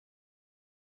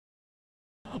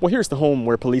Well, here's the home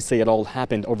where police say it all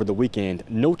happened over the weekend.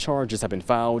 No charges have been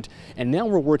filed, and now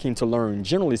we're working to learn,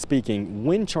 generally speaking,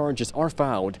 when charges are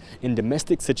filed in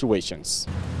domestic situations.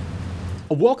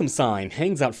 A welcome sign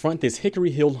hangs out front this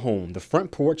Hickory Hill home, the front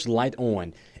porch light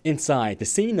on. Inside, the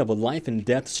scene of a life and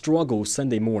death struggle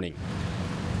Sunday morning.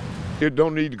 It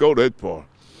don't need to go that far.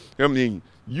 I mean,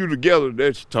 you together,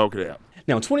 let's talk it out.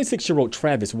 Now, 26-year-old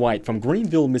Travis White from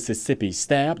Greenville, Mississippi,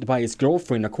 stabbed by his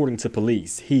girlfriend, according to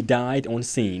police. He died on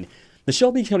scene. The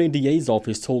Shelby County DA's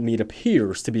office told me it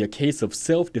appears to be a case of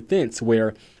self-defense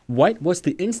where White was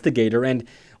the instigator and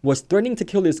was threatening to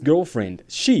kill his girlfriend.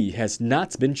 She has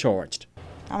not been charged.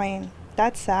 I mean,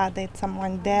 that's sad that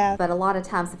someone dead. But a lot of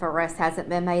times if arrest hasn't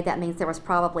been made, that means there was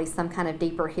probably some kind of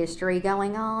deeper history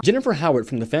going on. Jennifer Howard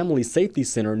from the Family Safety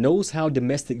Center knows how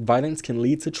domestic violence can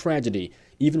lead to tragedy,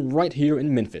 even right here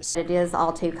in Memphis. It is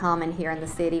all too common here in the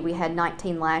city. We had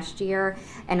 19 last year,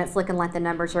 and it's looking like the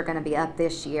numbers are going to be up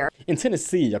this year. In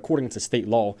Tennessee, according to state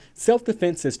law,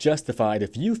 self-defense is justified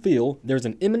if you feel there's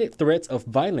an imminent threat of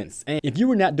violence and if you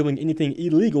were not doing anything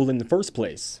illegal in the first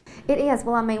place. It is.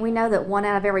 Well, I mean, we know that 1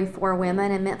 out of every 4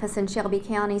 women in Memphis and Shelby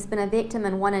County has been a victim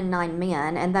and 1 in 9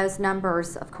 men, and those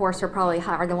numbers, of course, are probably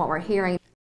higher than what we're hearing.